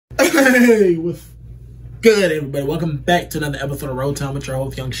Hey, what's good, everybody? Welcome back to another episode of RollTime with your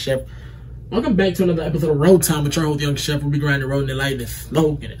host, Young Chef. Welcome back to another episode of RollTime with your host, Young Chef. We'll be grinding, rolling the light, and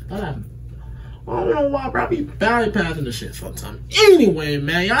smoking it. I don't know why, bro. I be bypassing the shit sometimes. Anyway,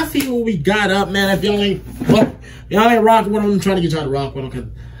 man, y'all see what we got up, man. If y'all ain't rocking with them, I'm trying to get y'all to rock with them, because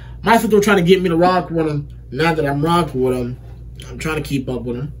my sister trying to get me to rock with them. Now that I'm rocking with them, I'm trying to keep up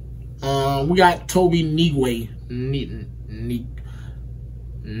with them. We got TOBE, NWIGWE, NWIGWE.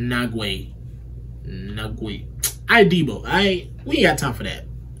 DEBO. We ain't got time for that.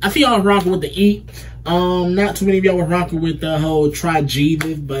 I see y'all rocking with the E. Not too many of y'all were rocking with the whole try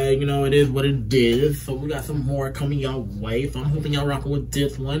Jesus, but you know, it is what it is. So we got some more coming y'all way. So I'm hoping y'all rocking with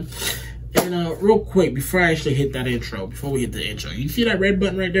this one. And real quick, before I actually hit that intro, before we hit the intro, you see that red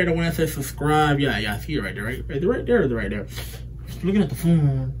button right there, the one that says subscribe? Yeah, I see it right there, right there, right there. Just looking at the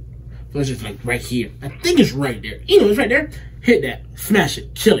phone. So it's just like right here. I think it's right there. You know, it's right there. Hit that. Smash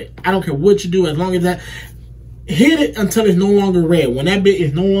it. Kill it. I don't care what you do, as long as that. Hit it until it's no longer red. When that bit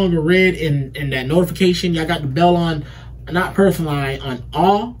is no longer red and that notification, y'all got the bell on, not personalized, on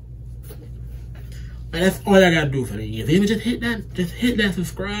all. And that's all I gotta do for that. If you just hit that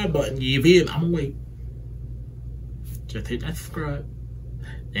subscribe button. You feel me? I'm gonna wait. Just hit that subscribe.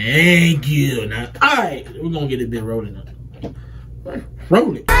 Thank you. Now, alright, we're gonna get this bit rolling up.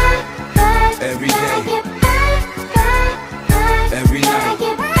 Roll it. Every day. Every night.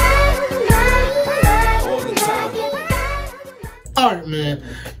 All the time. Alright, man.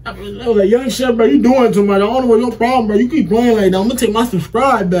 I was like, Young Chef, bro, you doing too much. I don't know what your problem, bro. You keep playing like that. I'm gonna take my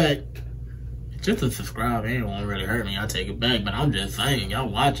subscribe back. Just a subscribe, it won't really hurt me. I'll take it back, but I'm just saying, y'all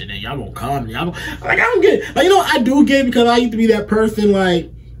watching it, y'all gonna comment. Like, I don't get it. Like, you know, I do get it, because I used to be that person,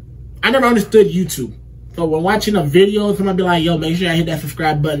 like, I never understood YouTube. So when watching a video, somebody be like, yo, make sure I hit that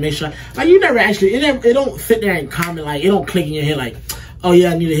subscribe button, make sure. Like, you never actually, it don't sit there and comment, like, it don't click in your head like, oh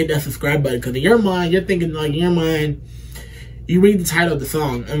yeah, I need to hit that subscribe button. Because in your mind, you're thinking, like, in your mind, you read the title of the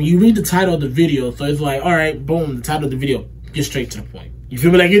song, and you read the title of the video. So it's like, all right, boom, the title of the video, get straight to the point. You feel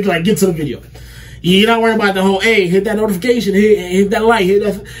me? Like, get to the video. You're not worrying about the whole, hey, hit that notification, hit that like, hit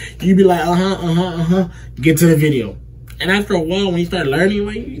that. You be like, get to the video. And after a while, when you start learning,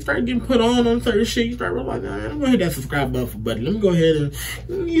 like, you start getting put on certain shit, you start realizing, nah, I'm gonna hit that subscribe button, buddy. Let me go ahead and,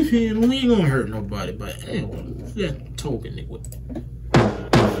 you feel me? We ain't gonna hurt nobody, but anyway, yeah, token nigga.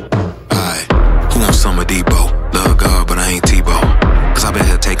 Alright, who wants some of DEBO? Love God, but I ain't TOBE. Cause I been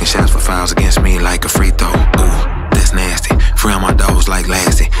here taking shots for fouls against me like a free throw. Ooh, that's nasty. Free on my dogs like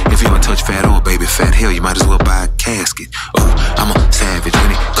Lassie. If you don't touch fat or baby fat, hell, you might as well buy a casket. Ooh, I'm a savage when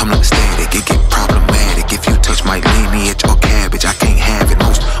it come to the static. It get problematic. If you touch my lineage or cabbage, I can't have it.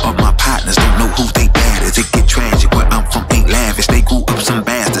 Most of my partners don't know who they bad is. It get tragic. Where I'm from ain't lavish. They grew up some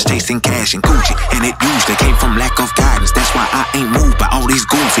bastards chasing cash and Gucci, and it usually came from lack of guidance. That's why I ain't moved by all these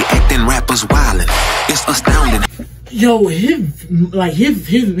goofy acting rappers wildin'. It's astounding. Yo, his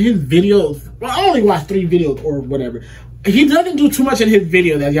videos. Well, I only watched 3 videos or whatever. He doesn't do too much in his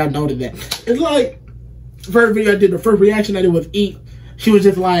videos, as y'all noted that. It's like, first video I did, the first reaction I did was Eat. She was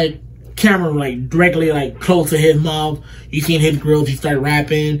just like, camera like directly like close to his mouth. You seen his grills, he started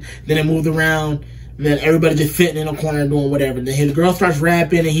rapping, then it moved around, and then everybody just sitting in a corner and doing whatever. Then his girl starts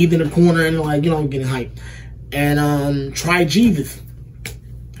rapping and he's in the corner and like, you know, getting hyped. And try Jesus.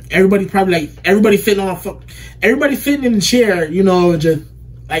 Everybody's probably like, everybody sitting in the chair, you know, just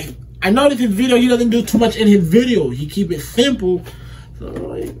like, I noticed his video, he doesn't do too much in his video. He keep it simple. So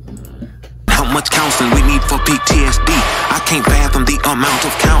like, how much counseling we need for PTSD? I can't fathom the amount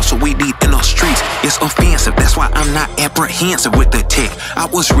of counsel we need in the streets. It's offensive, that's why I'm not apprehensive with the tech. I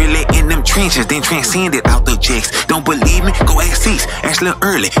was really in them trenches, then transcended out the checks. Don't believe me? Go ask Cease, ask Lil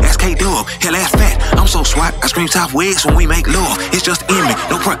Early, ask K-Dub, hell ask Fat. I'm so swat, I scream Southwest when we make love. It's just in me,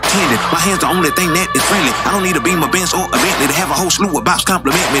 no pretending. My hand's the only thing that is friendly. I don't need a Beamer, Benz, or a Bentley to have a whole slew of bops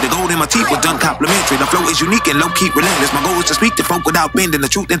compliment me. The gold in my teeth was done complimentary. The flow is unique and low-key relentless. My goal is to speak to folk without bending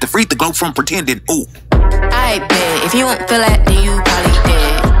the truth and to free the globe from pretending. Ooh. I bet if you don't feel that, then you probably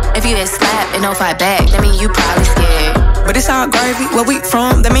dead. If you get slapped and don't fight back, that mean you probably scared. But it's all gravy. Where we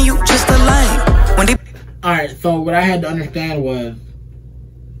from, that mean you just a lame. Alright, so what I had to understand was,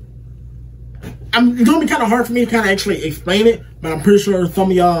 it's gonna be kind of hard for me to kind of actually explain it, but I'm pretty sure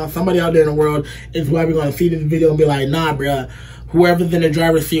somebody out there in the world is probably gonna see this video and be like, nah, bruh, whoever's in the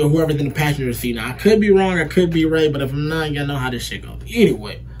driver's seat or whoever's in the passenger seat. Now, I could be wrong, I could be right, but if I'm not, y'all know how this shit goes.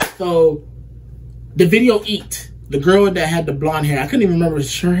 Anyway, so the video Eat, the girl that had the blonde hair, I couldn't even remember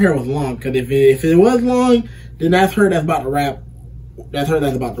if her hair was long, because if it was long, then that's her that's about to rap. That's her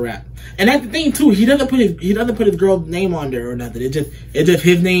that's about to rap. And that's the thing too, he doesn't put his girl's name on there or nothing. It's just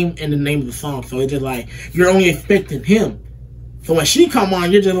his name and the name of the song. So it's just like, you're only expecting him So when she come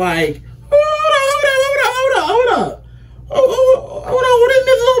on, you're just like, hold up. What is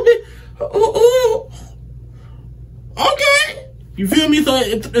this little bit? Okay. You feel me? So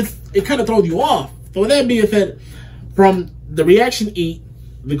it kind of throws you off. So with that being said, from the reaction eat,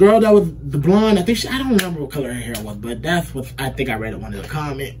 the girl that was the blonde, I don't remember what color her hair was, but that's what I think I read in one of the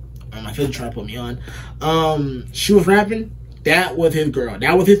comments. My sister tried to put me on. She was rapping. That was his girl.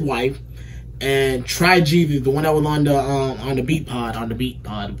 That was his wife. And Try Jesus, the one that was on the beat pod, the beat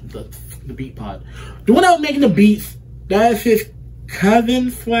pod, the one that was making the beats. That's his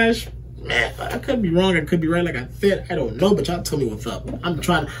cousin slash. Man, I could be wrong. I could be right. Like I said, I don't know. But y'all tell me what's up. Like I said, I'm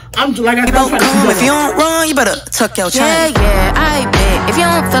trying to. If you don't run, you better tuck your chain. Yeah, I bet. If you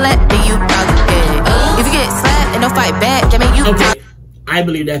don't feel it, then you probably dead. If you get slapped and don't fight back, I mean you. Okay, I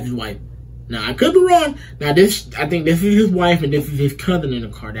believe that's his wife. Now I could be wrong. Now I think this is his wife and this is his cousin in the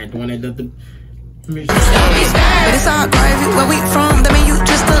car. That the one that does the. But it's all gravy. Where we from? That mean you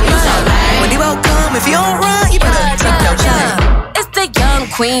just a lie. When DEBO come, if you don't run, you better tuck your chain. It's the young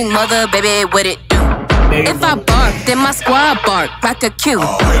queen mother, baby, what it do? If I bark, then my squad bark like a cue.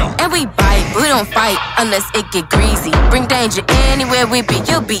 And we bite, but we don't fight unless it get greasy. Bring danger anywhere we be,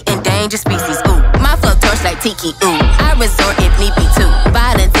 you'll be endangered species. Ooh, my flow torch like Tiki. Ooh, I resort if need be too.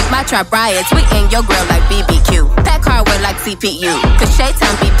 Violence is my trap riots. We in your grill like BBQ. That car work like CPU. Cause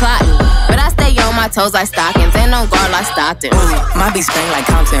Shaytime be plotting, but I stay on my toes like stockings and on guard like Stockton. Ooh, my beat bang like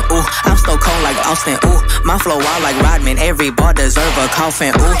Compton. Ooh, I'm so cold like Austin. Ooh, my flow wild like Rodman. Every bar deserve a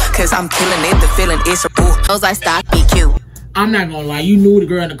coffin. Ooh, cause I'm killing it. The feeling is ooh. Those like stock EQ. I'm not gonna lie, you knew the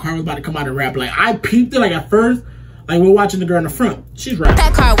girl in the car was about to come out and rap. Like I peeped it like at first, like we're watching the girl in the front. She's rapping.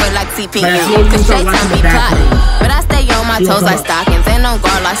 That car work like CPU. Cause Shaytime be plotting, but I stay on my toes like stockings and on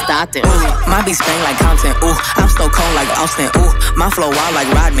guard like Stockton. Ooh, my beat bang like Compton. Ooh, I'm so cold like Austin. Ooh, my flow wild like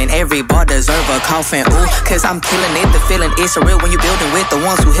Rodman. Every bar deserve a coffin. Ooh, cause I'm killing it. The feeling is surreal when you're building with the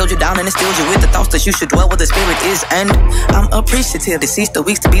ones who held you down and instilled you with the thoughts that you should dwell where the spirit is. And I'm appreciative. Deceased the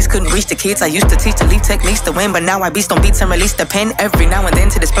weeks, the beats couldn't reach the kids. I used to teach the lead techniques to win, but now I beast on beats and release the pen every now and then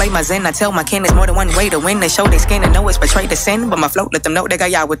to display my zen. I tell my kin there's more than one way to win. They show they skin and know it's betrayed the sin, but my float let them know they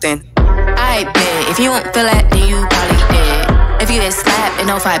got y'all within. I bet if you don't feel that, then you probably dead. If you get slapped and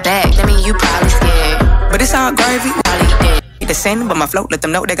don't fight back, that mean you probably scared. But it's all gravy, probably dead. The sin, but my float let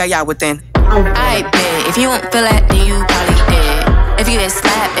them know they got y'all within. I bet if you don't feel that, then you probably dead. If you get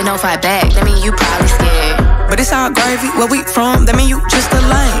slapped and don't fight back, that mean you probably scared. But it's all gravy. Where we from? That mean you just a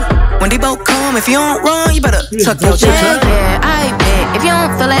lame. When DEBO come, if you don't run, you better tuck your chain. Yeah, I bet if you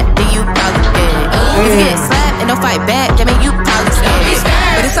don't feel that, then you probably dead. If you get slapped and don't fight back, that mean you probably scared.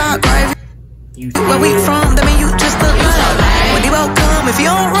 But it's all gravy. Where we from? That mean you just a lame. When DEBO come, if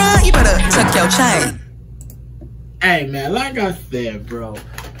you don't run, you better tuck your chain. Hey man, like I said, bro.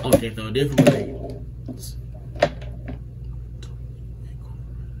 Okay, so this is like,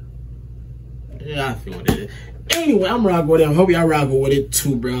 yeah, I see what it is. Anyway, I'm rocking with it. I hope y'all rocking with it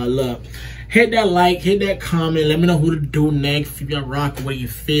too, bro. Look, hit that like, hit that comment. Let me know who to do next. If y'all rocking with it, you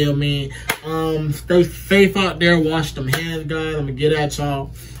feel me? Stay safe out there. Wash them hands, guys. I'm gonna get at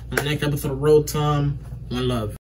y'all on the next episode of RollTime. One love.